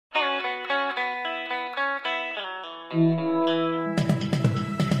You're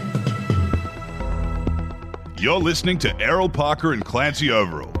listening to Errol Parker and Clancy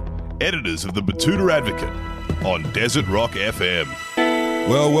Overall, editors of the Batuta Advocate, on Desert Rock FM.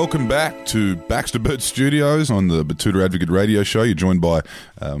 Well, welcome back to Baxter Bird Studios on the Batuta Advocate radio show. You're joined by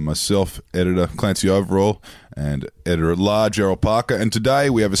myself, editor Clancy Overall, and editor-at-large Errol Parker. And today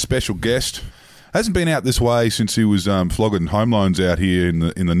we have a special guest. Hasn't been out this way since he was flogging home loans out here in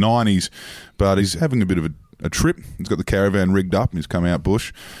the 90s, but he's having a bit of a trip. He's got the caravan rigged up and he's come out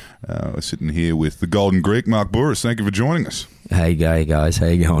bush. We're sitting here with the Golden Greek, Mark Bouris. Thank you for joining us. Hey, guys. How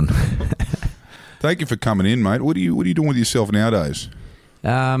you going? Thank you for coming in, mate. What are you doing with yourself nowadays?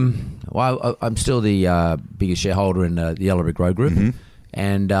 Well, I'm still the biggest shareholder in the Yellow Brick Road Group,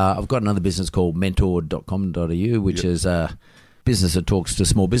 and I've got another business called mentor.com.au, which is a business that talks to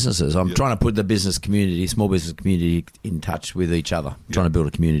small businesses. I'm trying to put the small business community in touch with each other, trying to build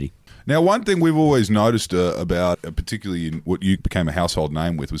a community. Now, one thing we've always noticed about, particularly in what you became a household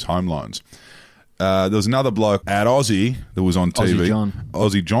name with, was home loans. There was another bloke at Aussie that was on TV.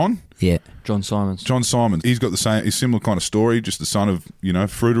 Aussie John? Yeah. John Simons. He's got a similar kind of story, just the son of,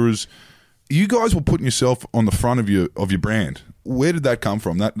 fruiterers. You guys were putting yourself on the front of your brand. Where did that come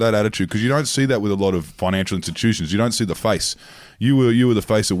from, that attitude? Because you don't see that with a lot of financial institutions. You don't see the face. You were the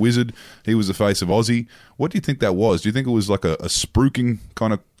face of Wizard. He was the face of Aussie. What do you think that was? Do you think it was like a spruiking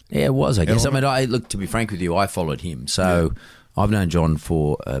kind of... Yeah, it was, I guess. element? I mean, to be frank with you, I followed him. So I've known John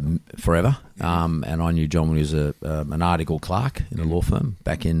for forever, and I knew John when he was an article clerk in a law firm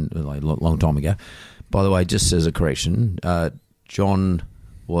back in a long time ago. By the way, just as a correction, John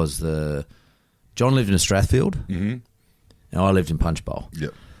lived in Strathfield, and I lived in Punchbowl.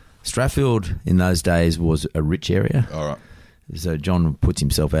 Yep. Strathfield in those days was a rich area. All right. So John puts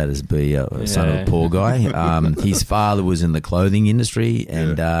himself out as being a son of a poor guy. His father was in the clothing industry,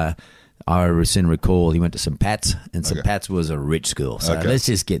 and I recall he went to St. Pat's, and St. Pat's was a rich school. So let's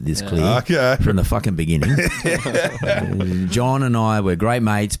just get this clear from the fucking beginning. John and I were great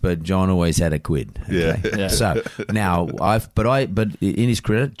mates, but John always had a quid. Okay? Yeah. So now but in his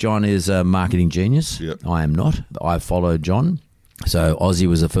credit, John is a marketing genius. Yep. I am not. I followed John. So Aussie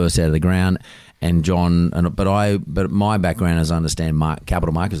was the first out of the ground. And John, but my background is I understand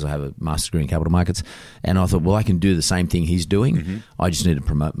capital markets. I have a master's degree in capital markets, and I thought, well, I can do the same thing he's doing. I just need to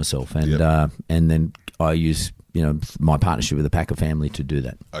promote myself, and then I use my partnership with the Packer family to do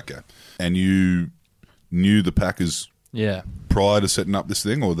that. Okay, and you knew the Packers, prior to setting up this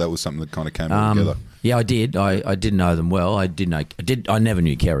thing, or that was something that kind of came all together? Yeah, I did. I did know them well. I never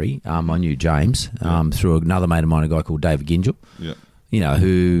knew Kerry. I knew James through another mate of mine, a guy called David Gingell. Yeah.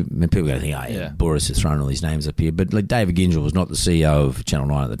 Who people are going to think, Bouris has thrown all these names up here. But David Gingell was not the CEO of Channel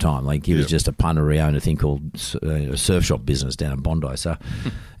 9 at the time. He was just a punter. He owned a thing called a surf shop business down in Bondi. So,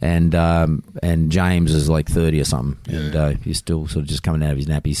 and James is 30 or something. And he's still sort of just coming out of his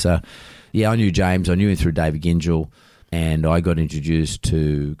nappy. So, I knew James. I knew him through David Gingell. And I got introduced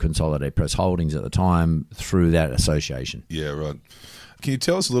to Consolidate Press Holdings at the time through that association. Yeah, right. Can you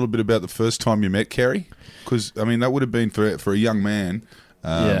tell us a little bit about the first time you met Kerry? Because, that would have been for a young man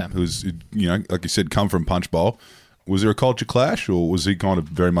who's, like you said, come from Punchbowl. Was there a culture clash, or was he kind of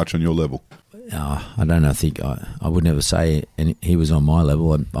very much on your level? I don't know. I think I would never say he was on my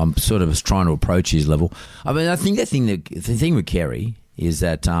level. I'm sort of trying to approach his level. I think the thing with Kerry is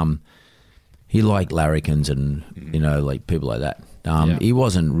that he liked larrikins and, people like that. He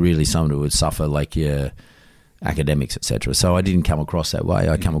wasn't really someone who would suffer like your academics, etc. So I didn't come across that way.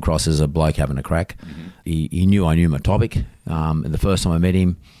 I come across as a bloke having a crack. He knew I knew my topic. And the first time I met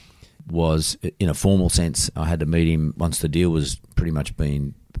him was in a formal sense. I had to meet him once the deal was pretty much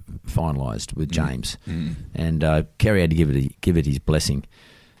being finalised with James. And Kerry had to give it his blessing.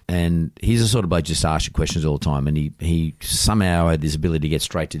 And he's the sort of bloke just ask you questions all the time, and he somehow had this ability to get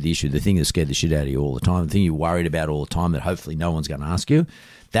straight to the issue, the thing that scared the shit out of you all the time, the thing you're worried about all the time that hopefully no one's going to ask you.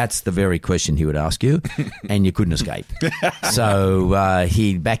 That's the very question he would ask you, and you couldn't escape. So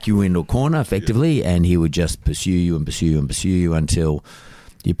he'd back you into a corner, effectively, and he would just pursue you and pursue you and pursue you until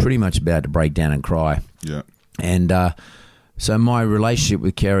you're pretty much about to break down and cry. Yeah. And so my relationship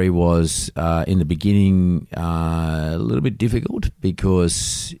with Kerry was, in the beginning, a little bit difficult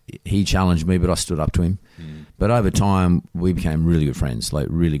because he challenged me, but I stood up to him. But over time, we became really good friends,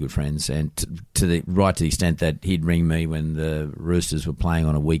 and to the extent that he'd ring me when the Roosters were playing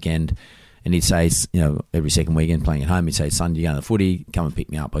on a weekend, and he'd say, every second weekend playing at home, he'd say, "Son, you go to the footy, come and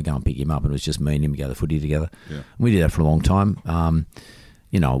pick me up." I'd go and pick him up, and it was just me and him go to the footy together. Yeah. And we did that for a long time.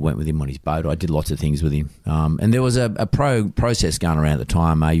 I went with him on his boat. I did lots of things with him. And there was a process going around at the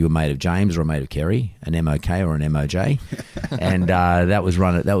time. Are you a mate of James or a mate of Kerry? An MOK or an MOJ? And that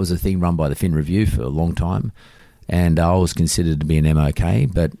was a thing run by the Fin Review for a long time. and I was considered to be an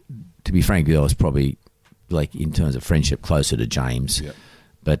MOK, but to be frank with you, I was probably, like, in terms of friendship, closer to James. Yep.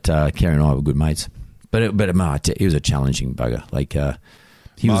 But Kerry and I were good mates. But he was a challenging bugger. Like,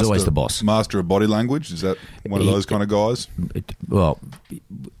 he was always the boss. Master of body language? Is that one of those kind of guys? Well,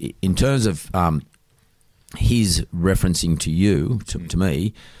 in terms of his referencing to you, to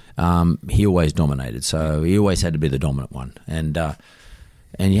me, he always dominated. So he always had to be the dominant one.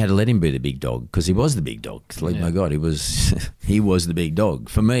 And you had to let him be the big dog, because he was the big dog. My God, he was the big dog.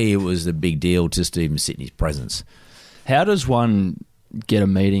 For me, it was the big deal just to even sit in his presence. How does one get a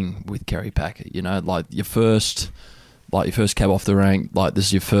meeting with Kerry Packer? You know, like your first cab off the rank, like this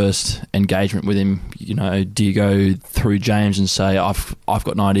is your first engagement with him. You know, do you go through James and say, I've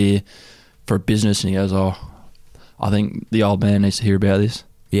got an idea for a business, and he goes, oh, I think the old man needs to hear about this?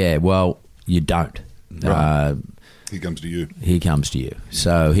 Yeah, well, you don't. Right. He comes to you. He comes to you.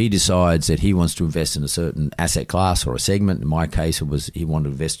 So he decides that he wants to invest in a certain asset class or a segment. In my case, it was he wanted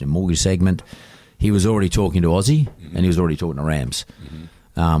to invest in a mortgage segment. He was already talking to Aussie, and he was already talking to Rams.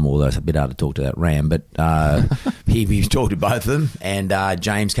 Although it's a bit hard to talk to that Ram, but he talked to both of them. And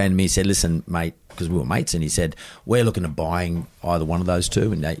James came to me and said, listen, mate, because we were mates, and he said, we're looking at buying either one of those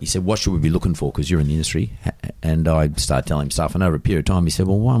two. And he said, what should we be looking for, because you're in the industry? And I started telling him stuff. And over a period of time, he said,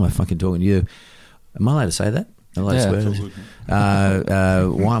 well, why am I fucking talking to you? Am I allowed to say that? Why am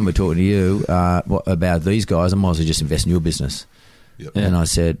I talking to you about these guys? I might as well just invest in your business. Yep. And I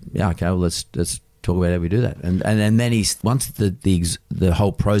said, yeah, okay, well, let's talk about how we do that. And then once the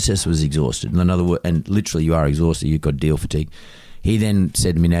whole process was exhausted, in other words, and literally you are exhausted, you've got deal fatigue. He then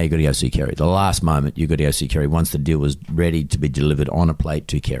said to me, now you've got to go see Kerry. The last moment, you've got to go see Kerry once the deal was ready to be delivered on a plate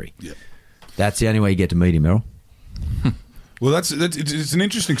to Kerry. Yep. That's the only way you get to meet him, Errol. Well, it's an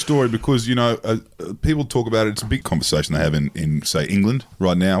interesting story because, you know, people talk about it. It's a big conversation they have in say, England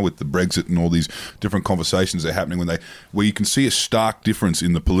right now with the Brexit and all these different conversations that are happening where you can see a stark difference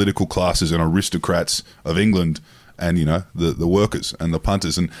in the political classes and aristocrats of England and, you know, the workers and the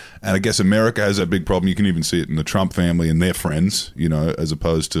punters. And I guess America has that big problem. You can even see it in the Trump family and their friends, you know, as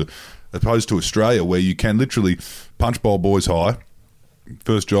opposed to Australia, where you can literally punch bowl boys high.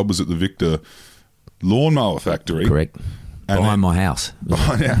 First job was at the Victor lawnmower factory. Correct. Behind my house.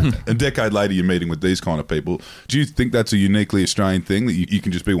 A decade later, you're meeting with these kind of people. Do you think that's a uniquely Australian thing, that you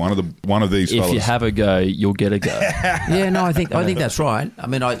can just be one of these fellas? If you have a go, you'll get a go. Yeah, no, I think that's right. I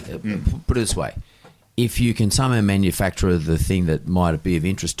mean, put it this way: if you can somehow manufacture the thing that might be of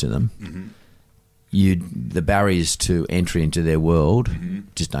interest to them, the barriers to entry into their world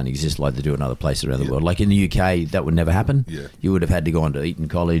just don't exist like they do in other places around the world. Like in the UK, that would never happen. Yeah. You would have had to go on to Eton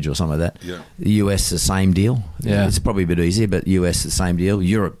College or something like that. Yeah. The US, the same deal. Yeah. It's probably a bit easier, but US, the same deal.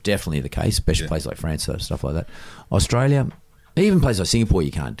 Europe, definitely the case, especially places like France, stuff like that. Australia, even places like Singapore,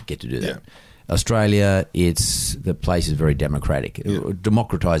 you can't get to do that. Yeah. Australia, the place is very democratic. Yeah.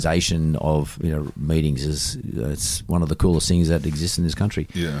 Democratisation of meetings it's one of the coolest things that exists in this country.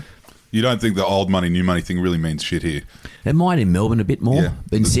 Yeah. You don't think the old money, new money thing really means shit here? It might in Melbourne a bit more,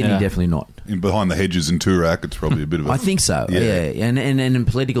 but in Sydney definitely not. Behind the hedges in Toorak, it's probably a bit of a... I think so, yeah. And in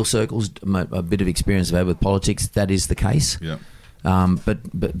political circles, a bit of experience I've had with politics, that is the case. Yeah. But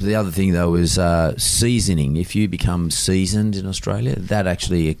the other thing, though, is seasoning. If you become seasoned in Australia, that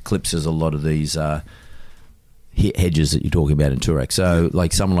actually eclipses a lot of these hedges that you're talking about in Toorak. So,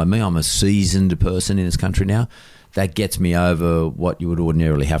 like someone like me, I'm a seasoned person in this country now. That gets me over what you would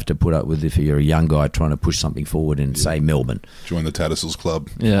ordinarily have to put up with if you're a young guy trying to push something forward in, say, Melbourne. Join the Tattersalls Club.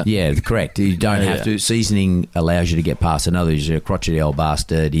 Yeah, correct. You don't have to. Seasoning allows you to get past another. He's a crotchety old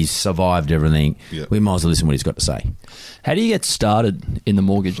bastard. He's survived everything. Yeah. We might as well listen to what he's got to say. How do you get started in the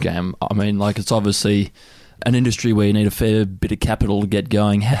mortgage game? I mean, like, it's obviously an industry where you need a fair bit of capital to get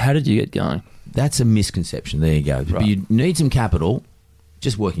going. How did you get going? That's a misconception. There you go. Right. You need some capital,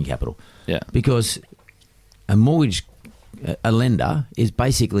 just working capital. Yeah. Because a lender is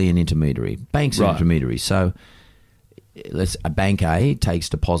basically an intermediary. Banks are intermediaries. So a bank A takes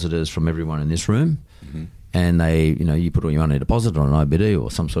depositors from everyone in this room, and they, you put all your money deposit on an IBD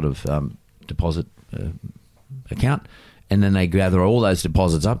or some sort of deposit account, and then they gather all those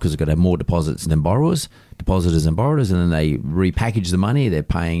deposits up because they've got to have more depositors than borrowers, and then they repackage the money. They're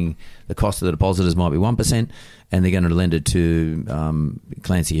paying the cost of the depositors might be 1%, and they're going to lend it to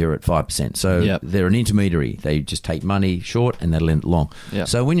Clancy here at 5%. So they're an intermediary. They just take money short and they lend it long. Yep.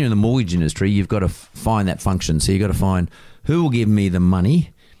 So when you're in the mortgage industry, you've got to find that function. So you've got to find who will give me the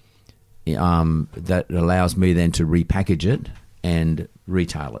money that allows me then to repackage it and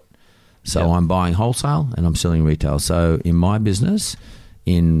retail it. So I'm buying wholesale and I'm selling retail. So in my business,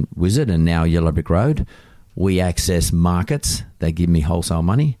 in Wizard and now Yellow Brick Road, we access markets. They give me wholesale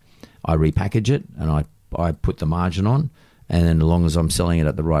money. I repackage it and I I put the margin on, and then as long as I'm selling it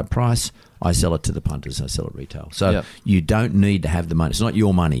at the right price, I sell it to the punters. I sell it retail. So you don't need to have the money. It's not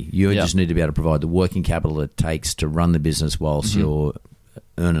your money. You just need to be able to provide the working capital it takes to run the business whilst you're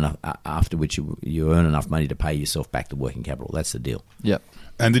earn enough. After which you earn enough money to pay yourself back the working capital. That's the deal. Yep.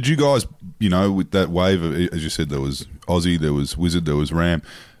 And did you guys, with that wave of, as you said, there was Aussie, there was Wizard, there was Ram.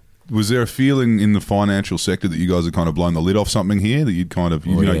 Was there a feeling in the financial sector that you guys had kind of blown the lid off something here, that you'd kind of,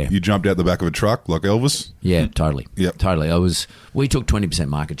 you jumped out the back of a truck like Elvis? Yeah, totally. Yep. Totally. We took 20%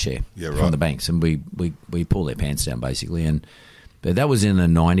 market share from the banks, and we pulled their pants down basically. But that was in the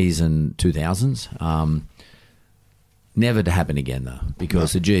 90s and 2000s. Never to happen again though,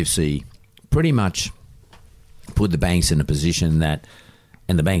 because the GFC pretty much put the banks in a position that,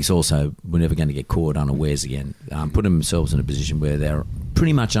 and the banks also were never going to get caught unawares again. Put themselves in a position where they're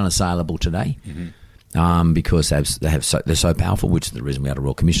pretty much unassailable today, because they're so powerful, which is the reason we had a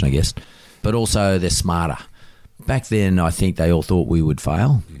Royal Commission, I guess. But also they're smarter. Back then, I think they all thought we would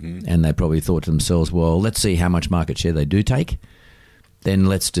fail, and they probably thought to themselves, well, let's see how much market share they do take. Then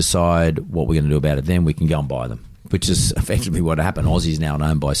let's decide what we're going to do about it. Then we can go and buy them, which is effectively what happened. Aussie's now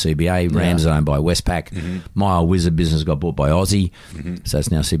owned by CBA. Rams are owned by Westpac. My old Wizard business got bought by Aussie, so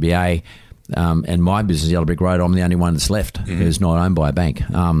it's now CBA. And my business, Yellow Brick Road, I'm the only one that's left who's not owned by a bank.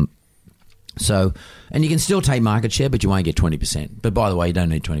 So, and you can still take market share, but you won't get 20%. But by the way, you don't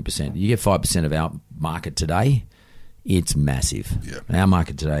need 20%. You get 5% of our market today. It's massive. Yep. Our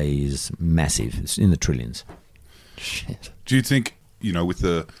market today is massive. It's in the trillions. Shit. Do you think, with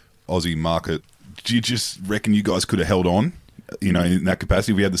the Aussie market, do you just reckon you guys could have held on, in that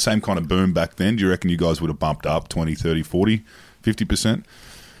capacity? If we had the same kind of boom back then, do you reckon you guys would have bumped up 20, 30, 40, 50%?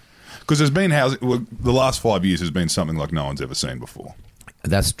 Because there's been the last 5 years has been something like no one's ever seen before.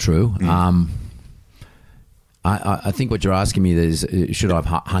 That's true. I think what you're asking me is, should I have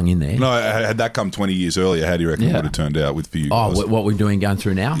hung in there? No, had that come 20 years earlier, how do you reckon it would have turned out for you guys? Oh, what we're going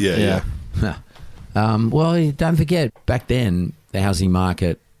through now? Yeah. Well, don't forget, back then, the housing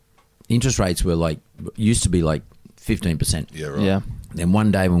market, interest rates were used to be 15%. Yeah, right. Yeah. Then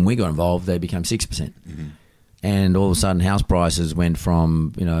one day when we got involved, they became 6%. And all of a sudden, house prices went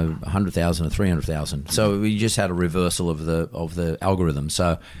from 100,000 to 300,000. So we just had a reversal of the algorithm.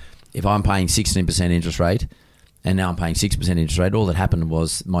 So if I'm paying 16% interest rate, and now I'm paying 6% interest rate, all that happened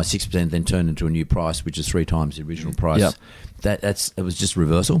was my 6% then turned into a new price, which is 3 times the original price. Yep. It was just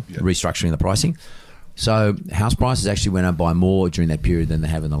reversal, restructuring the pricing. So house prices actually went up by more during that period than they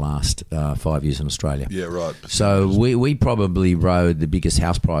have in the last 5 years in Australia. Yeah, right. So we probably rode the biggest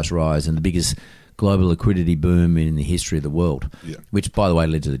house price rise and the biggest global liquidity boom in the history of the world, which, by the way,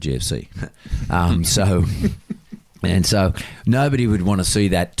 led to the GFC. So nobody would want to see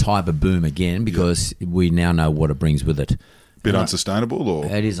that type of boom again, because we now know what it brings with it. Bit unsustainable, or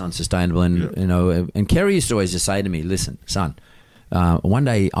it is unsustainable, and and Kerry used to always just say to me, "Listen, son." One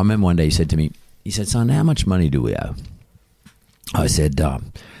day, I remember one day he said to me, "Son, how much money do we owe?" I said,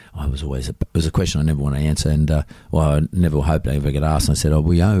 it was a question I never want to answer, and I never hoped I ever get asked. And I said,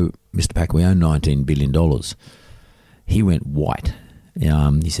 we owe Mr. Pack, we owe $19 billion. He went white.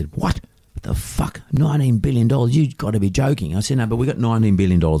 He said, "What? The fuck? $19 billion? You've got to be joking." I said, "No, but we got $19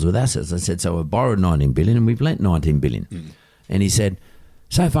 billion with assets." I said, "So we've borrowed $19 billion and we've lent $19 billion. And he said,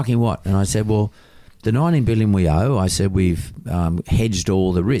 "So fucking what?" And I said, "Well, the $19 billion we owe," I said, "we've hedged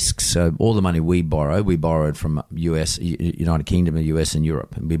all the risks. So all the money we borrowed from US, United Kingdom, US and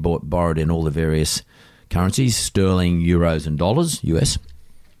Europe. And we borrowed in all the various currencies, sterling, euros and dollars, US.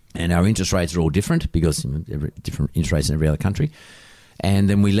 And our interest rates are all different, because different interest rates in every other country. And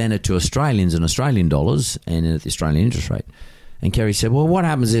then we lent it to Australians in Australian dollars and at the Australian interest rate." And Kerry said, "Well, what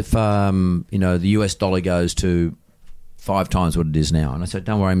happens if the US dollar goes to 5 times what it is now?" And I said,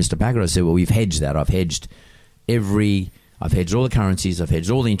 "Don't worry, Mr. Packer." I said, "Well, we've hedged that. I've hedged all the currencies. I've hedged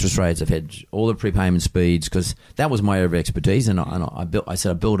all the interest rates. I've hedged all the prepayment speeds," because that was my area of expertise. And I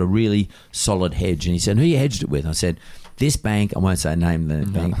built a really solid hedge. And he said, "Who you hedged it with?" I said, "This bank." I won't say name the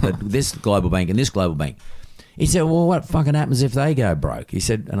bank, but this global bank and this global bank. He said, "Well, what fucking happens if they go broke?" He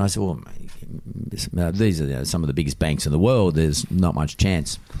said, and I said, "Well, these are some of the biggest banks in the world. There's not much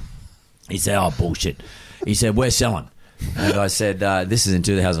chance." He said, "Oh, bullshit." He said, "We're selling." And I said, "This is in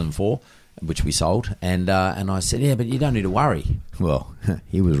 2004, which we sold." And I said, "Yeah, but you don't need to worry." Well,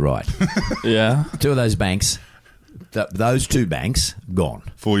 he was right. Yeah. 2 of those banks, those 2 banks, gone.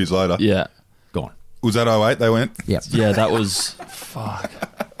 4 years later. Yeah. Gone. Was that 08 they went? Yep. Yeah, that was... Fuck.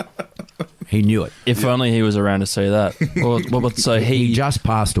 He knew it. If only he was around to see that. Well, so he just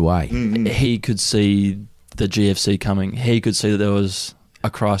passed away. He could see the GFC coming. He could see that there was a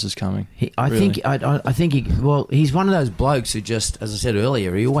crisis coming. I really. think he's one of those blokes who just, as I said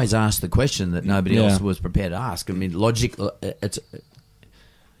earlier, he always asked the question that nobody else was prepared to ask. I mean,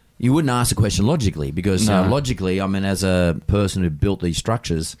 you wouldn't ask the question logically because logically, I mean, as a person who built these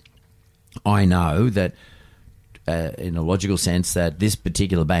structures, I know that in a logical sense that this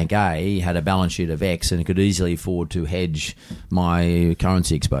particular bank A had a balance sheet of X and it could easily afford to hedge my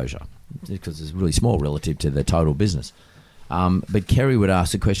currency exposure because it's really small relative to the total business. But Kerry would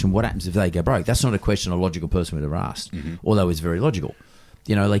ask the question, what happens if they go broke? That's not a question a logical person would have asked, although it's very logical.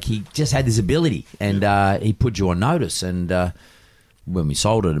 You know, like he just had this ability and he put you on notice. And when we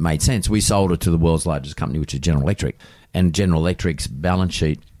sold it, it made sense. We sold it to the world's largest company, which is General Electric. And General Electric's balance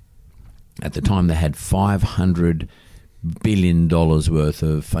sheet, at the time, they had $500 billion worth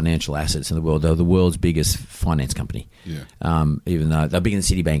of financial assets in the world. They were the world's biggest finance company, even though they're bigger than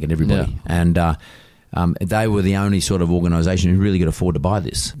Citibank and everybody. Yeah. And they were the only sort of organisation who really could afford to buy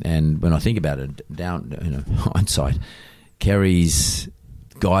this. And when I think about it, hindsight, Kerry's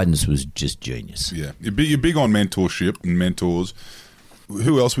guidance was just genius. Yeah, you're big on mentorship and mentors.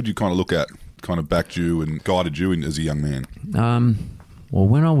 Who else would you kind of look at, kind of backed you and guided you as a young man? Well,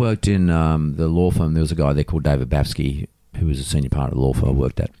 when I worked in the law firm, there was a guy there called David Babsky, who was a senior partner of the law firm I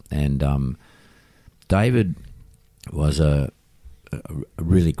worked at. And David was a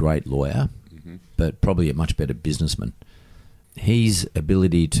really great lawyer, but probably a much better businessman. His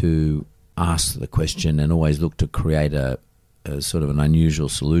ability to ask the question and always look to create a sort of an unusual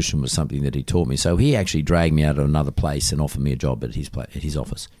solution was something that he taught me. So he actually dragged me out of another place and offered me a job at his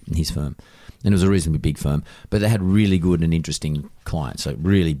office, in his firm. And it was a reasonably big firm, but they had really good and interesting clients, so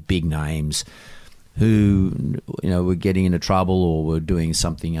really big names who, were getting into trouble or were doing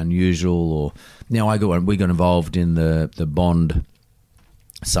something unusual. Or we got involved in the bond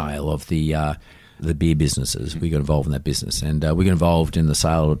sale of the beer businesses. We got involved in that business, and we got involved in the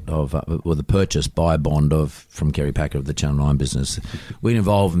sale of the purchase by bond from Kerry Packer of the Channel 9 business. We got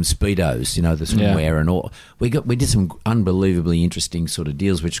involved in Speedos, the swimwear and all. We did some unbelievably interesting sort of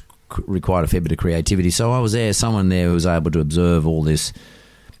deals, which required a fair bit of creativity. So I was there, someone there who was able to observe all this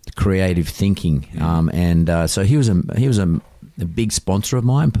creative thinking, so he was a big sponsor of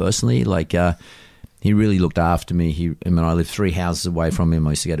mine personally. Like he really looked after me. I lived 3 houses away from him. I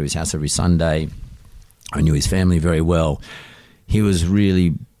used to go to his house every Sunday. I knew his family very well. He was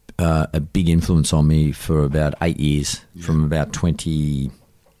really a big influence on me for about 8 years, from about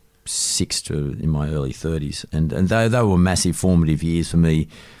 26 to in my early 30s. And they were massive formative years for me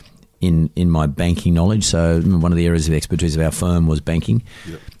in my banking knowledge. So one of the areas of expertise of our firm was banking.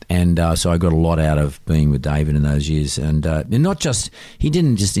 Yep. And so I got a lot out of being with David in those years. And he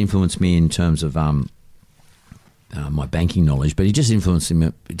didn't just influence me in terms of my banking knowledge, but he just influenced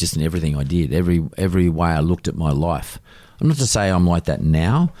me just in everything I did, every way I looked at my life. I'm not to say I'm like that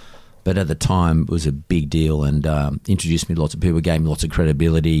now, but at the time it was a big deal and introduced me to lots of people, gave me lots of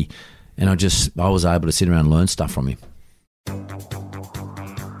credibility, and I was able to sit around and learn stuff from him.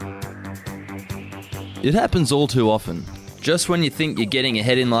 It happens all too often. Just when you think you're getting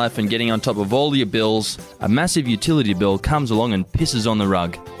ahead in life and getting on top of all your bills, a massive utility bill comes along and pisses on the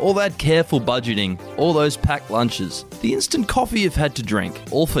rug. All that careful budgeting, all those packed lunches, the instant coffee you've had to drink,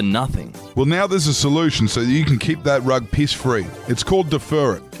 all for nothing. Well, now there's a solution so that you can keep that rug piss-free. It's called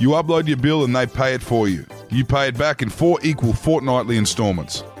Defer It. You upload your bill and they pay it for you. You pay it back in 4 equal fortnightly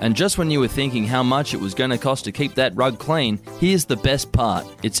instalments. And just when you were thinking how much it was going to cost to keep that rug clean, here's the best part.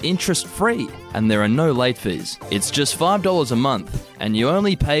 It's interest-free, and there are no late fees. It's just $5 a month, and you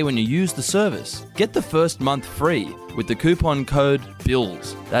only pay when you use the service. Get the first month free with the coupon code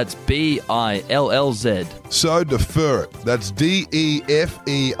BILLS. That's BILLZ. So Defer It. That's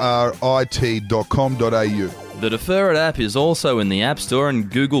DEFERIT.com.au. The Defer It app is also in the App Store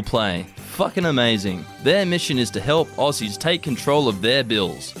and Google Play. Fucking amazing. Their mission is to help Aussies take control of their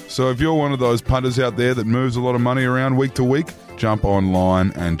bills. So if you're one of those punters out there that moves a lot of money around week to week, jump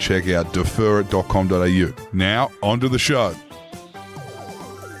online and check out deferit.com.au. Now, on to the show.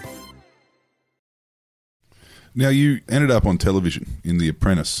 Now, you ended up on television in The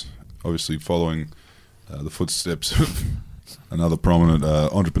Apprentice, obviously following the footsteps of another prominent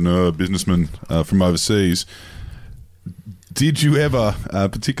entrepreneur, businessman from overseas. Did you ever,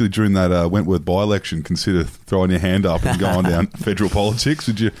 particularly during that Wentworth by-election, consider throwing your hand up and going down federal politics?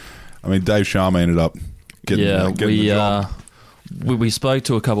 Did you? I mean, Dave Sharma ended up getting the job. We spoke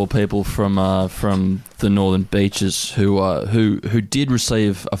to a couple of people from the Northern Beaches who did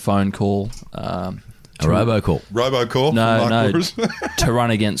receive a phone call. A robocall. Robocall? No, to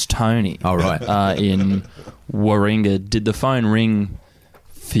run against Tony. Oh, right. In Warringah. Did the phone ring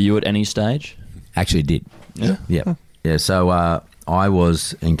for you at any stage? Actually, it did. Yeah. Yeah. Yeah, so I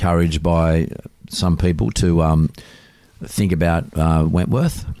was encouraged by some people to think about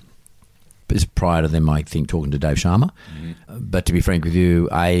Wentworth. It's prior to them, I think, talking to Dave Sharma. But to be frank with you,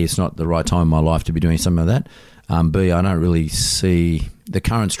 A, it's not the right time in my life to be doing something like that. B, I don't really see the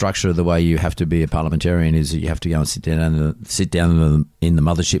current structure of the way you have to be a parliamentarian is that you have to go and sit down in the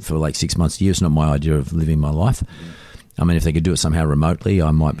mothership for like 6 months a year. It's not my idea of living my life. I mean, if they could do it somehow remotely,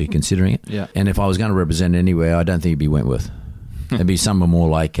 I might be considering it. Yeah. And if I was going to represent anywhere, I don't think it'd be Wentworth. It'd be somewhere more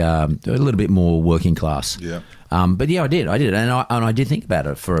like a little bit more working class. Yeah. But yeah, I did, and I did think about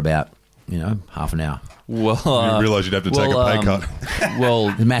it for about half an hour. Well, You didn't realise you'd have to take a pay cut. Well,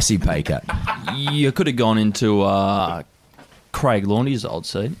 A massive pay cut. you could have gone into Craig Laundy's old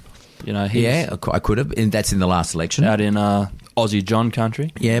seat. He's I could have, and that's in the last election. out in Aussie John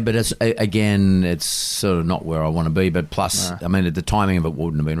country. Yeah, but it's sort of not where I want to be. But plus, I mean, the timing of it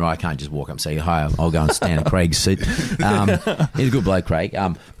wouldn't have been right. I can't just walk up and say, "Hi, I'll go and stand at Craig's seat." He's a good bloke, Craig.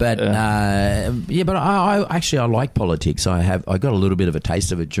 But I actually like politics. I got a little bit of a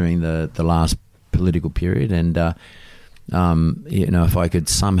taste of it during the last political period, and if I could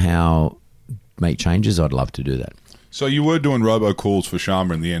somehow make changes, I'd love to do that. So you were doing robocalls for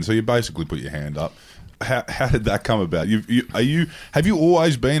Sharma in the end. So you basically put your hand up. How did that come about? Have you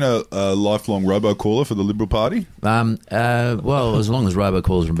always been a lifelong robocaller for the Liberal Party? Well, as long as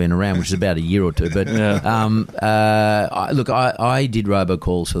robocalls have been around, which is about a year or two. But I did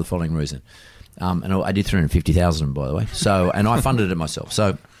robocalls for the following reason, and I did 350,000, by the way. And I funded it myself.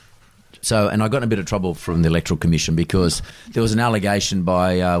 And I got in a bit of trouble from the Electoral Commission because there was an allegation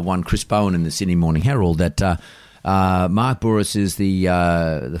by one Chris Bowen in the Sydney Morning Herald that Mark Bouris is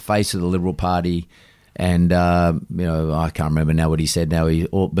the face of the Liberal Party. And I can't remember now what he said now.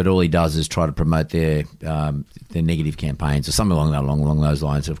 But all he does is try to promote their negative campaigns or something along those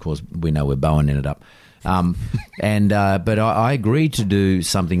lines. Of course, we know where Bowen ended up. But I agreed to do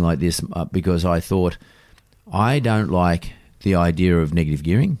something like this because I thought I don't like the idea of negative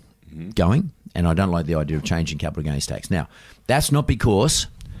gearing going, and I don't like the idea of changing capital gains tax. Now, that's not because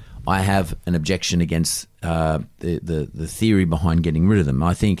I have an objection against the theory behind getting rid of them.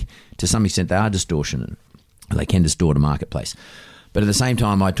 I think to some extent they are distortionate. They can distort a marketplace. But at the same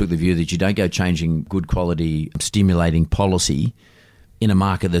time, I took the view that you don't go changing good quality, stimulating policy in a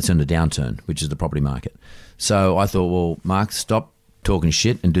market that's in a downturn, which is the property market. So I thought, well, Mark, stop talking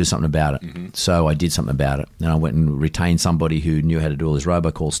shit and do something about it. So I did something about it. And I went and retained somebody who knew how to do all this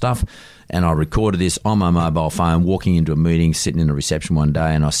robocall stuff. And I recorded this on my mobile phone, walking into a meeting, sitting in a reception one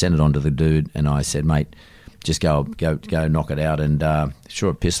day, and I sent it on to the dude. And I said, mate, just go knock it out. And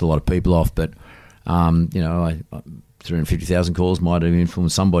sure, it pissed a lot of people off, but 350,000 calls might have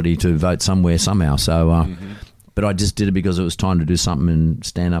influenced somebody to vote somewhere somehow. So, but I just did it because it was time to do something and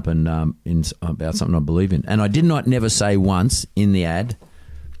stand up and about something I believe in. And I did not never say once in the ad,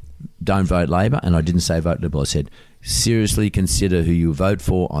 don't vote Labor, and I didn't say vote Liberal. I said, seriously consider who you vote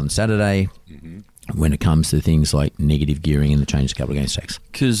for on Saturday when it comes to things like negative gearing and the change to capital gains tax.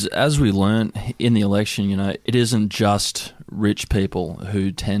 Because as we learnt in the election, it isn't just rich people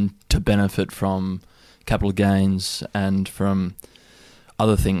who tend to benefit from capital gains and from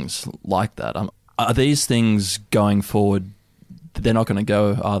other things like that. Are these things going forward? They're not going to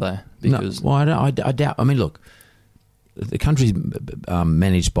go, are they? Because no, well, I doubt. I mean, look, the country's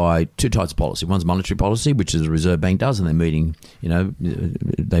managed by two types of policy. One's monetary policy, which is the Reserve Bank does, and they're meeting.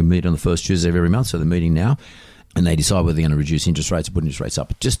 They meet on the first Tuesday of every month, so they're meeting now, and they decide whether they're going to reduce interest rates or put interest rates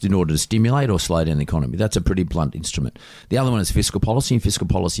up, just in order to stimulate or slow down the economy. That's a pretty blunt instrument. The other one is fiscal policy, and fiscal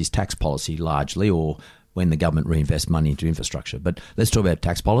policy is tax policy largely, or when the government reinvests money into infrastructure. But let's talk about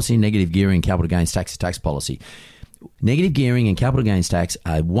tax policy. Negative gearing, capital gains tax is tax policy. Negative gearing and capital gains tax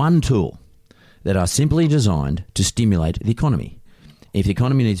are one tool that are simply designed to stimulate the economy. If the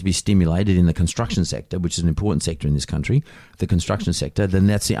economy needs to be stimulated in the construction sector, which is an important sector in this country, the construction sector, then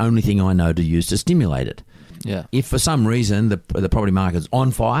that's the only thing I know to use to stimulate it. Yeah. If for some reason the property market's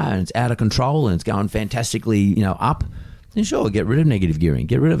on fire and it's out of control and it's going fantastically up, then sure, get rid of negative gearing,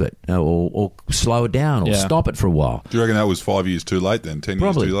 get rid of it, or slow it down, or stop it for a while. Do you reckon that was 5 years too late then, 10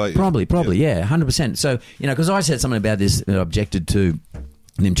 years too late? Probably, 100%. So, because I said something about this, objected to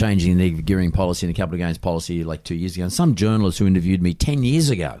them changing the negative gearing policy and the capital gains policy like 2 years ago. And some journalist who interviewed me 10 years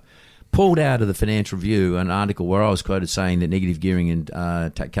ago pulled out of the Financial Review an article where I was quoted saying that negative gearing and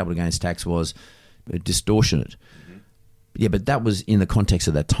capital gains tax was distortionate. Yeah, but that was in the context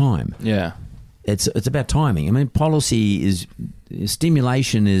of that time. Yeah. it's about timing. I mean, policy is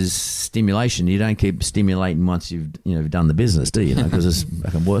stimulation. You don't keep stimulating once you've done the business, do you? Because it's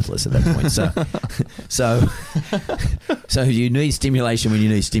fucking worthless at that point. So you need stimulation when you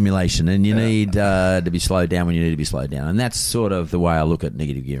need stimulation, and you need to be slowed down when you need to be slowed down, and that's sort of the way I look at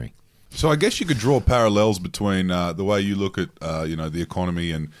negative gearing. So I guess you could draw parallels between the way you look at the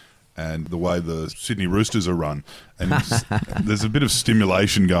economy and the way the Sydney Roosters are run, and there's a bit of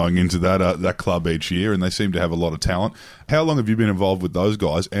stimulation going into that club each year, and they seem to have a lot of talent. How long have you been involved with those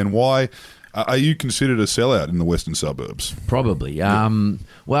guys, and why are you considered a sellout in the western suburbs? Probably. Well,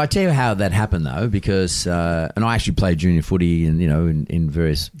 I tell you how that happened though, because and I actually played junior footy in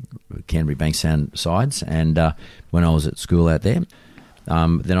various Canterbury Bankstown sides, and when I was at school out there.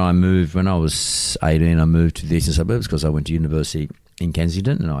 Then I moved, when I was 18, I moved to the eastern suburbs because I went to university in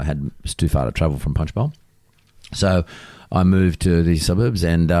Kensington, and it was too far to travel from Punchbowl. So I moved to the suburbs,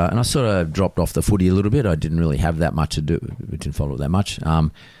 and I sort of dropped off the footy a little bit. I didn't really have that much to do. I didn't follow it that much.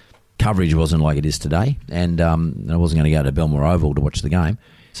 Coverage wasn't like it is today, and I wasn't going to go to Belmore Oval to watch the game.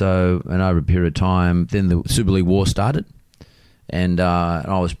 So, and over a period of time, then the Super League War started. And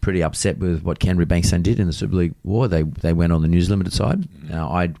I was pretty upset with what Canterbury Bankstown did in the Super League War. They went on the News Limited side.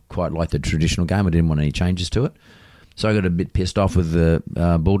 I quite liked the traditional game. I didn't want any changes to it. So I got a bit pissed off with the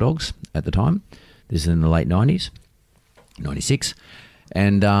Bulldogs at the time. This is in the late 90s, 96.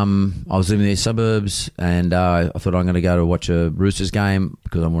 And I was living in the suburbs, and I thought I'm going to go to watch a Roosters game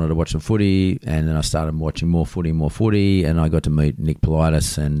because I wanted to watch some footy. And then I started watching more footy, and I got to meet Nick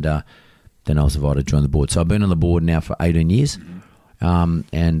Politis, and then I was invited to join the board. So I've been on the board now for 18 years.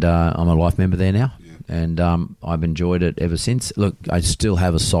 And I'm a life member there now, and I've enjoyed it ever since. Look, I still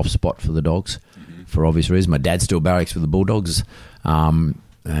have a soft spot for the Dogs, for obvious reasons. My dad still barracks for the Bulldogs,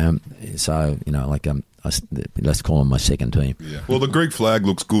 so let's call them my second team. Yeah. Well, the Greek flag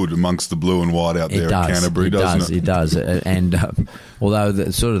looks good amongst the blue and white out there at Canterbury, doesn't it? It does. And although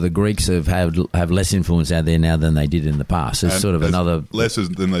the Greeks have less influence out there now than they did in the past, it's sort of another less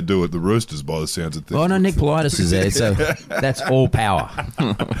than they do at the Roosters, by the sounds of things. Oh no, Nick Politis is there, so that's all power.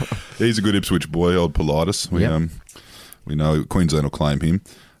 He's a good Ipswich boy, old Politis. We know Queensland will claim him.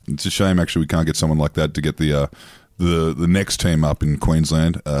 It's a shame actually we can't get someone like that to get the next team up in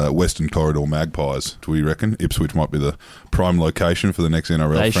Queensland, Western Corridor Magpies. Do we reckon Ipswich might be the prime location for the next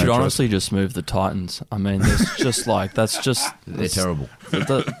NRL franchise? They should honestly just move the Titans. I mean, there's just they're terrible.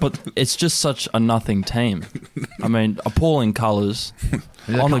 But it's just such a nothing team. I mean, appalling colours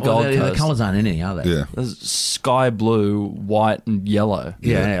on the Gold Coast. The colours aren't anything, are they? Yeah. There's sky blue, white, and yellow.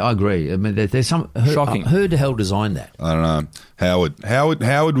 Yeah, I agree. I mean, there's some shocking. Who the hell designed that? I don't know.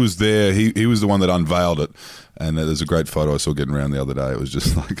 Howard was there. He was the one that unveiled it. And there's a great photo I saw getting around the other day. It was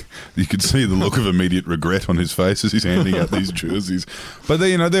just like, you could see the look of immediate regret on his face as he's handing out these jerseys. But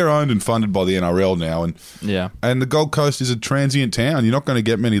they're owned and funded by the NRL now, and the Gold Coast is a transient town. You're not going to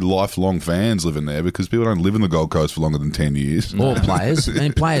get many lifelong fans living there because people don't live in the Gold Coast for longer than 10 years. Or players.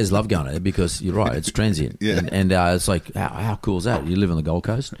 And players love going there because you're right, it's transient. Yeah. And it's like, how cool is that? You live on the Gold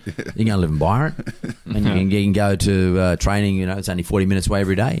Coast, you're going to live in Byron, and you can go to training. It's only 40 minutes away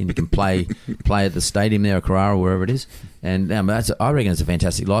every day, and you can play at the stadium there, or Carrara, or wherever it is. And I reckon it's a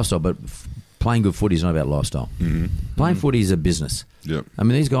fantastic lifestyle, but playing good footy is not about lifestyle. Playing footy is a business. Yep. I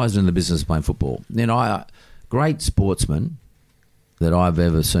mean, these guys are in the business of playing football. Great sportsmen that I've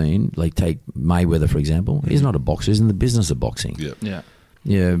ever seen, like take Mayweather, for example. He's not a boxer. He's in the business of boxing. Yep. Yeah.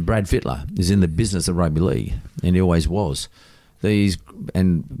 Yeah, Brad Fittler is in the business of rugby league, and he always was.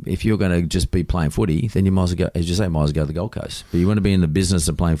 And if you're going to just be playing footy, then you might as well go, as you say, might as well go to the Gold Coast. But you want to be in the business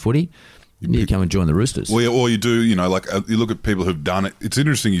of playing footy, you come and join the Roosters. Or you do, you look at people who've done it. It's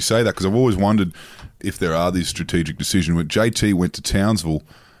interesting you say that because I've always wondered if there are these strategic decisions. When JT went to Townsville,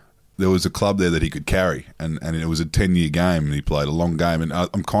 there was a club there that he could carry, and it was a 10-year game, and he played a long game. And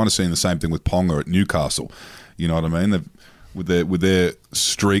I'm kind of seeing the same thing with Ponga at Newcastle. You know what I mean? With their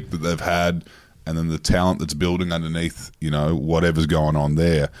streak that they've had, and then the talent that's building underneath, whatever's going on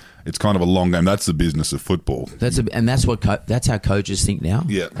there. It's kind of a long game. That's the business of football. That's how coaches think now.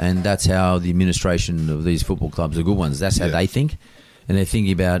 Yeah. And that's how the administration of these football clubs are good ones. That's how they think. And they're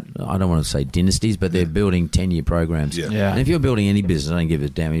thinking about, I don't want to say dynasties, but they're building 10-year programs. Yeah. And if you're building any business, I don't give a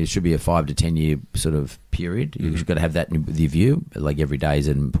damn. It should be a 5 to 10-year sort of period. You've got to have that in your view. Like every day is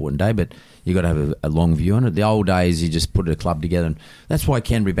an important day, but you've got to have a long view on it. The old days, you just put a club together. And that's why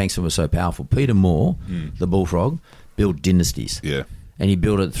Canterbury Bankstown was so powerful. Peter Moore, the Bullfrog, built dynasties. Yeah. And he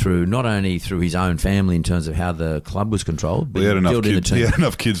built it not only through his own family in terms of how the club was controlled, but he had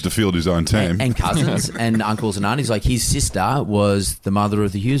enough kids to field his own team. And cousins and uncles and aunties. Like his sister was the mother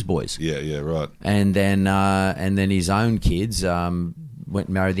of the Hughes boys. Yeah, right. And then his own kids went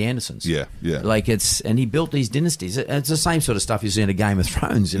and married the Andersons. Yeah. And he built these dynasties. It's the same sort of stuff you see in a Game of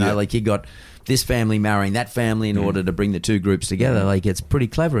Thrones. Like you got this family marrying that family in order to bring the two groups together. Like it's pretty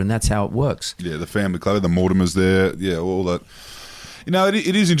clever, and that's how it works. Yeah, the family club, the Mortimers there. Yeah, all that.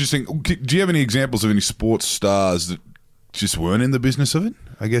 It is interesting. Do you have any examples of any sports stars that just weren't in the business of it?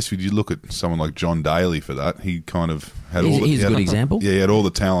 I guess if you look at someone like John Daly for that, he kind of had He's a good example. Yeah, he had all the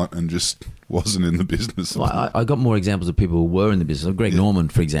talent and just wasn't in the business. Well, I got more examples of people who were in the business. Greg Norman,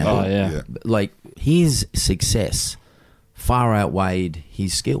 for example. Oh, yeah. Like his success far outweighed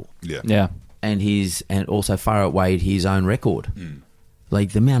his skill. Yeah. And also far outweighed his own record.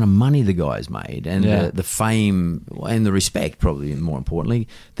 Like the amount of money the guy's made, and the fame and the respect, probably more importantly,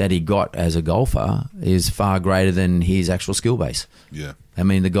 that he got as a golfer is far greater than his actual skill base. Yeah. I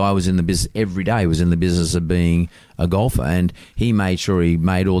mean, the guy was in the business every day. Was in the business of being a golfer, and he made sure he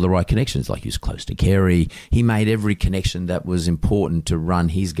made all the right connections. Like he was close to Kerry. He made every connection that was important to run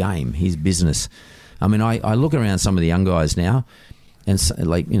his game, his business. I mean, I look around some of the young guys now, and so,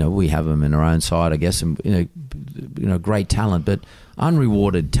 we have them in our own side, I guess, and great talent, but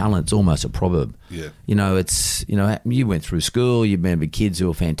unrewarded talent's almost a proverb. Yeah. You went through school, you remember kids who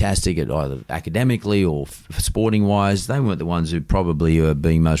were fantastic at either academically or sporting wise. They weren't the ones who probably are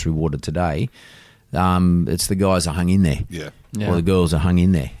being most rewarded today. It's the guys that hung in there. Yeah. Or the girls that hung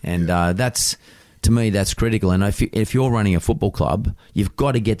in there. And that's, to me, that's critical. And if you're running a football club, you've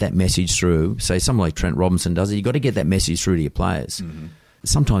got to get that message through. Say someone like Trent Robinson does it, you've got to get that message through to your players.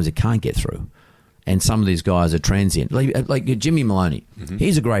 Sometimes it can't get through. And some of these guys are transient. Like Jimmy Maloney.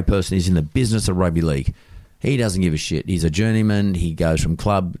 He's a great person. He's in the business of rugby league. He doesn't give a shit. He's a journeyman. He goes from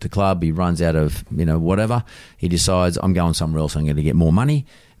club to club. He runs out of, whatever. He decides, I'm going somewhere else. I'm going to get more money,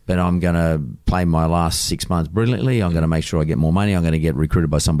 but I'm going to play my last 6 months brilliantly. I'm going to make sure I get more money. I'm going to get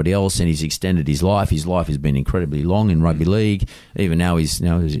recruited by somebody else. And he's extended his life. His life has been incredibly long in rugby league. Even now he's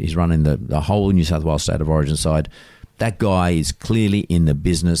running the whole New South Wales State of Origin side. That guy is clearly in the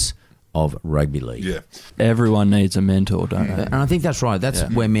business of rugby league. Yeah. Everyone needs a mentor, don't they? And I think that's right. That's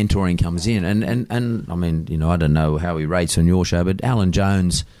where mentoring comes in. And I mean, I don't know how he rates on your show, but Alan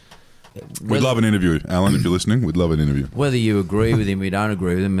Jones... We'd love an interview, Alan, if you're listening. We'd love an interview. Whether you agree with him or you don't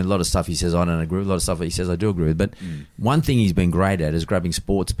agree with him, a lot of stuff he says I don't agree with, a lot of stuff he says I do agree with. But one thing he's been great at is grabbing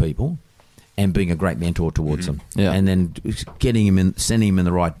sports people and being a great mentor towards them. Yeah. And then getting him in, sending him in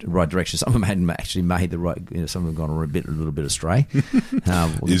the right direction. Some of them hadn't actually made the right, some of them gone a little bit astray.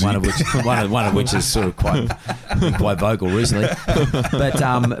 One of which is sort of quite vocal recently.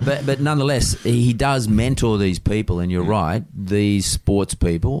 But nonetheless, he does mentor these people, and you're right, these sports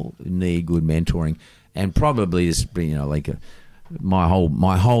people need good mentoring. And probably this, my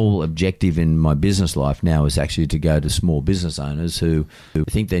whole objective in my business life now is actually to go to small business owners who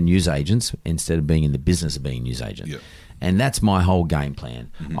think they're news agents instead of being in the business of being news agents. Yep. And that's my whole game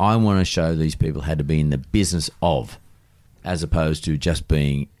plan. I want to show these people how to be in the business of, as opposed to just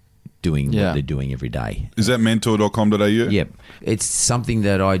doing what they're doing every day. Is that mentor.com.au? Yep. It's something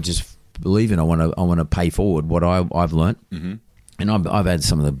that I just believe in. I want to pay forward what I've learnt. And I've had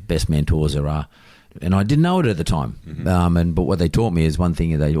some of the best mentors there are. And I didn't know it at the time. But what they taught me is one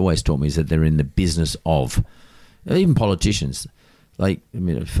thing they always taught me is that they're in the business of, even politicians. Like,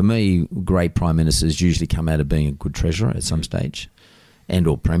 for me, great prime ministers usually come out of being a good treasurer at some stage, and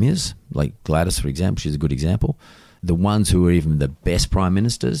or premiers, like Gladys, for example. She's a good example. The ones who are even the best prime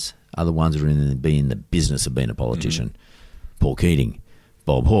ministers are the ones who are in the business of being a politician. Paul Keating,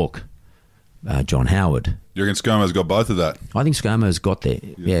 Bob Hawke, John Howard. You reckon ScoMo's got both of that? I think ScoMo's got there.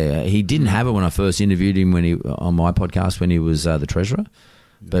 Yeah, he didn't have it when I first interviewed him on my podcast when he was the treasurer.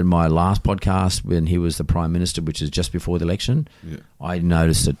 But my last podcast when he was the Prime Minister, which is just before the election, I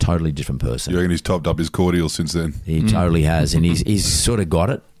noticed a totally different person. You reckon he's topped up his cordial since then? He totally has, and he's sort of got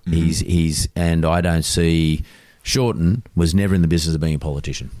it. And I don't see... Shorten was never in the business of being a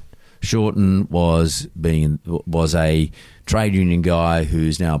politician. Shorten was a trade union guy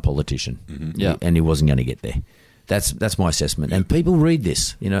who's now a politician, and he wasn't going to get there. That's my assessment. And people read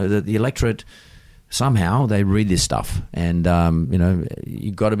this. The electorate, somehow they read this stuff, and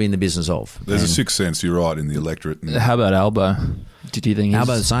you've got to be in the business of. There's a sixth sense. You're right in the electorate. How about Albo? Did you think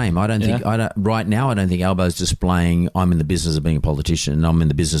Albo's the same? I don't think. Right now, I don't think Albo's displaying. I'm in the business of being a politician, and I'm in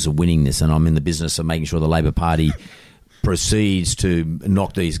the business of winning this, and I'm in the business of making sure the Labor Party proceeds to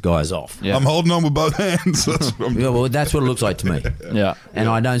knock these guys off. Yeah. I'm holding on with both hands. That's what that's what it looks like to me. And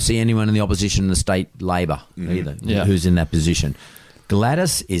I don't see anyone in the opposition in the state Labor either who's in that position.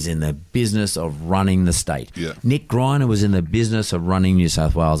 Gladys is in the business of running the state. Yeah. Nick Greiner was in the business of running New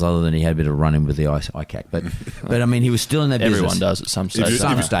South Wales, other than he had a bit of running with the ICAC. But I mean, he was still in that business. Everyone does at some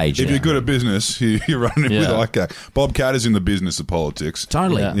stage. If you're good at business, you're running with ICAC. Bob Catter's in the business of politics.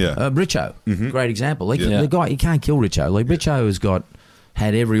 Totally. Yeah. Richo, great example. Like the guy, you can't kill Richo. Like Richo has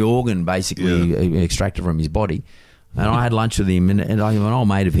had every organ basically extracted from his body. And I had lunch with him, and I'm an old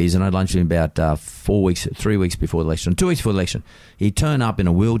mate of his, and I had lunch with him about 3 weeks before the election, 2 weeks before the election. He turned up in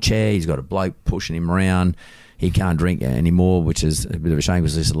a wheelchair. He got a bloke pushing him around. He can't drink anymore, which is a bit of a shame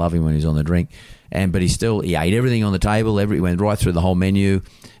because I used to love him when he was on the drink. But he ate everything on the table. He went right through the whole menu,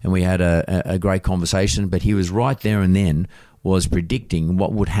 and we had a great conversation. But he was right there and then was predicting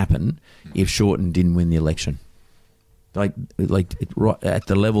what would happen if Shorten didn't win the election. Right at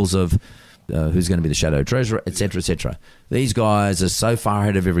the levels of who's going to be the shadow treasurer, et cetera, et cetera. These guys are so far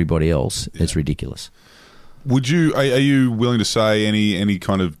ahead of everybody else, it's ridiculous. Are you willing to say any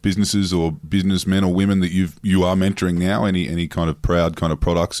kind of businesses or businessmen or women that you are mentoring now? Any kind of proud kind of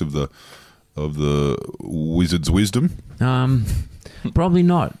products of the wizard's wisdom? Probably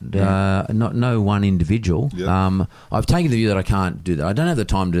not. No one individual. Yeah. I've taken the view that I can't do that. I don't have the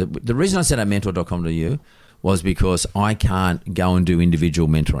time to. The reason I set up mentor.com.au was because I can't go and do individual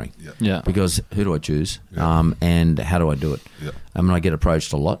mentoring. Yeah. Because who do I choose? And how do I do it? Yeah. I mean, I get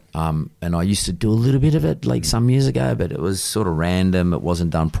approached a lot. And I used to do a little bit of it like some years ago, but it was sort of random. It wasn't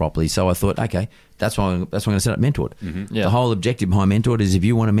done properly. So I thought, okay, that's why I'm going to set up Mentored. Mm-hmm. Yeah. The whole objective behind Mentored is if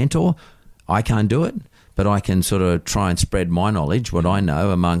you want to mentor, I can't do it, but I can sort of try and spread my knowledge, what I know,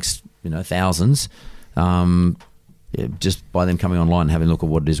 amongst thousands. Just by them coming online and having a look at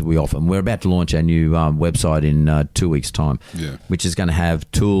what it is we offer. And we're about to launch our new website in 2 weeks' time, which is going to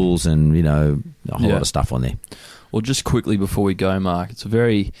have tools and a whole lot of stuff on there. Well, just quickly before we go, Mark, it's a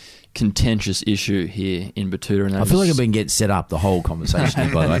very contentious issue here in Batuta. And I feel like I've been getting set up the whole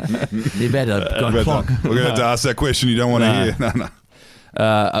conversation, by the way. You're about to go clock. We're going to ask that question you don't want to hear. No.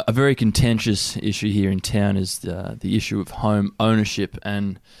 A very contentious issue here in town is the issue of home ownership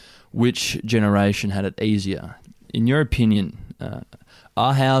and which generation had it easier. In your opinion,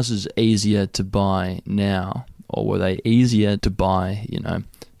 are houses easier to buy now, or were they easier to buy,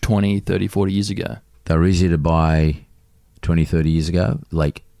 20, 30, 40 years ago? They were easier to buy 20, 30 years ago,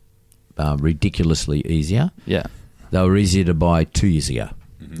 ridiculously easier. Yeah. They were easier to buy 2 years ago.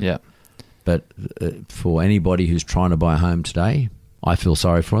 Mm-hmm. Yeah. But for anybody who's trying to buy a home today, I feel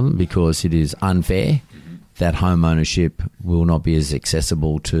sorry for them because it is unfair that home ownership will not be as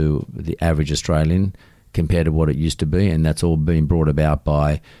accessible to the average Australian compared to what it used to be, and that's all been brought about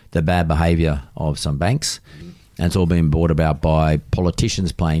by the bad behaviour of some banks, and it's all been brought about by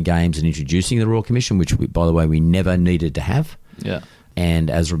politicians playing games and introducing the Royal Commission, which, by the way, we never needed to have. Yeah. And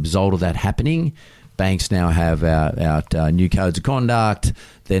as a result of that happening, banks now have out new codes of conduct.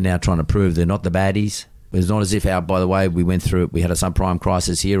 They're now trying to prove they're not the baddies. It's not as if, by the way, we went through it, we had a subprime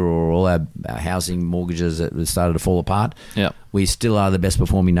crisis here, or all our housing mortgages that started to fall apart. Yeah. We still are the best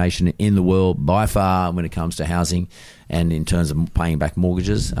performing nation in the world by far when it comes to housing and in terms of paying back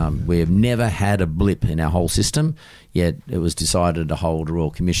mortgages. We have never had a blip in our whole system, yet it was decided to hold a Royal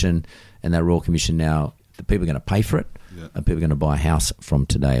Commission, and that Royal Commission now, the people are going to pay for it, and people are going to buy a house from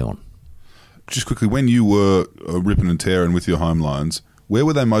today on. Just quickly, when you were ripping and tearing with your home loans, where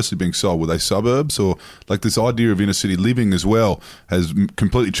were they mostly being sold? Were they suburbs, or this idea of inner city living as well has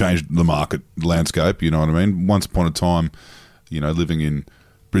completely changed the market landscape? You know what I mean? Once upon a time, living in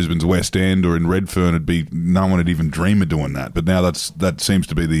Brisbane's West End or in Redfern, no one would even dream of doing that. But now that seems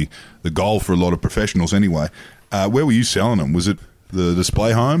to be the goal for a lot of professionals anyway. Where were you selling them? Was it the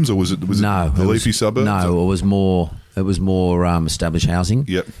display homes, or was it the leafy suburbs? No, it was more established housing.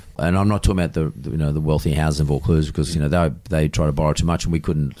 Yep. And I'm not talking about the wealthy houses in Vaucluse because they try to borrow too much and we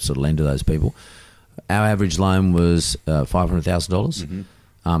couldn't sort of lend to those people. Our average loan was $500,000.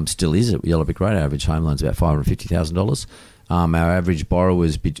 Mm-hmm. Still is at Yellow Brick Road. Our average home loan's about $550,000. Our average borrower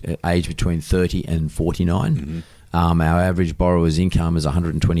is aged between 30 and 49. Mm-hmm. Our average borrower's income is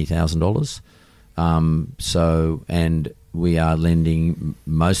 $120,000. And we are lending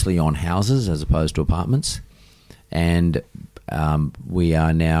mostly on houses as opposed to apartments. And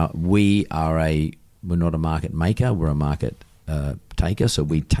we're not a market maker, we're a market taker, so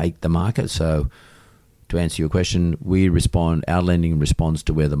we take the market. So to answer your question, our lending responds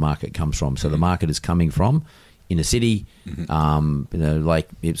to where the market comes from. So the market is coming from inner city, like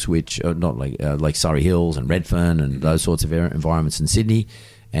Ipswich, or not like Surrey Hills and Redfern and those sorts of environments in Sydney,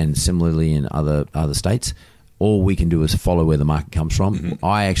 and similarly in other states. All we can do is follow where the market comes from. Mm-hmm.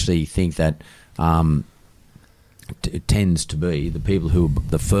 I actually think that it tends to be the people who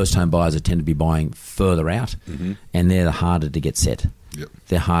the first home buyers tend to be buying further out, and they're the harder to get set. Yep.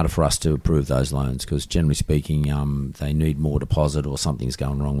 they're harder for us to approve those loans because generally speaking, they need more deposit or something's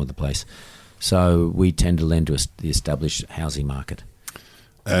going wrong with the place. So we tend to lend to the established housing market.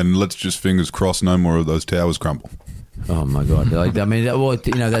 And let's just fingers crossed no more of those towers crumble. Oh my God! I mean, well,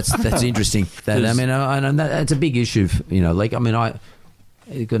 that's interesting. That's a big issue.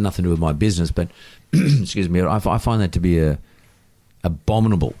 It's got nothing to do with my business, but excuse me, I find that to be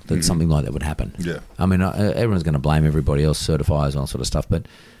abominable that something like that would happen. Yeah. I mean, everyone's going to blame everybody else, certifiers, and all sort of stuff, but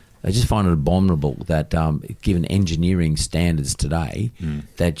I just find it abominable that given engineering standards today,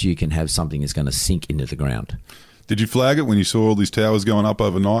 that you can have something that's going to sink into the ground. Did you flag it when you saw all these towers going up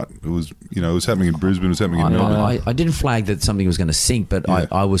overnight? It was happening in Brisbane, it was happening in Melbourne. I didn't flag that something was going to sink, but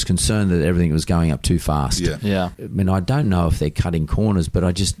I was concerned that everything was going up too fast. Yeah. I mean, I don't know if they're cutting corners, but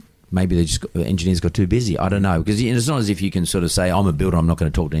maybe engineers got too busy. I don't know, because it's not as if you can sort of say, I'm a builder, I'm not going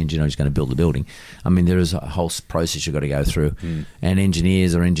to talk to an engineer, I'm just going to build the building. I mean, there is a whole process you've got to go through, and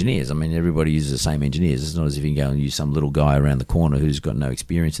engineers are engineers. I mean, everybody uses the same engineers. It's not as if you can go and use some little guy around the corner who's got no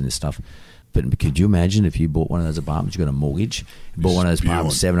experience in this stuff. But could you imagine if you bought one of those apartments, you got a mortgage, you bought one of those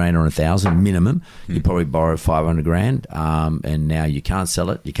apartments, 700,000 or 800,000 minimum, you probably borrowed 500,000, and now you can't sell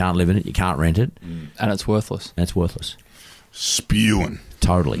it, you can't live in it, you can't rent it, and it's worthless. That's worthless. Spewing.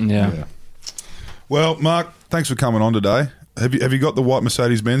 Totally. Yeah. Well, Mark, thanks for coming on today. Have you got the white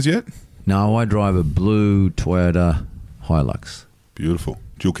Mercedes-Benz yet? No, I drive a blue Toyota Hilux. Beautiful.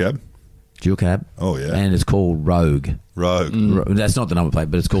 Dual cab? Dual cab. Oh, yeah. And it's called Rogue. Rogue. That's not the number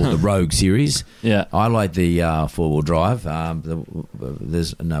plate, but it's called the Rogue series. Yeah. I like the four-wheel drive.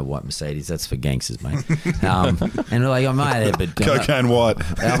 There's no white Mercedes. That's for gangsters, mate. And I'm at it, but Cocaine white.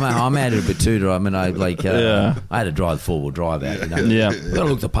 I'm at it a bit too. I mean, I had to drive the four-wheel drive out. Yeah. Got to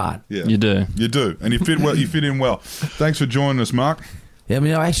look the part. Yeah. You do. You do, and you fit well. You fit in well. Thanks for joining us, Mark. Yeah, I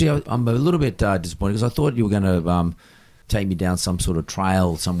mean, I'm a little bit disappointed because I thought you were going to take me down some sort of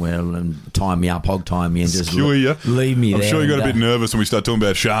trail somewhere and tie me up, hog tie me, and just leave me there. I'm sure you got a bit nervous when we start talking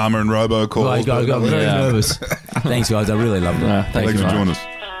about Sharma and robocalls. I got very nervous. Thanks, guys. I really loved it. Thanks for joining us.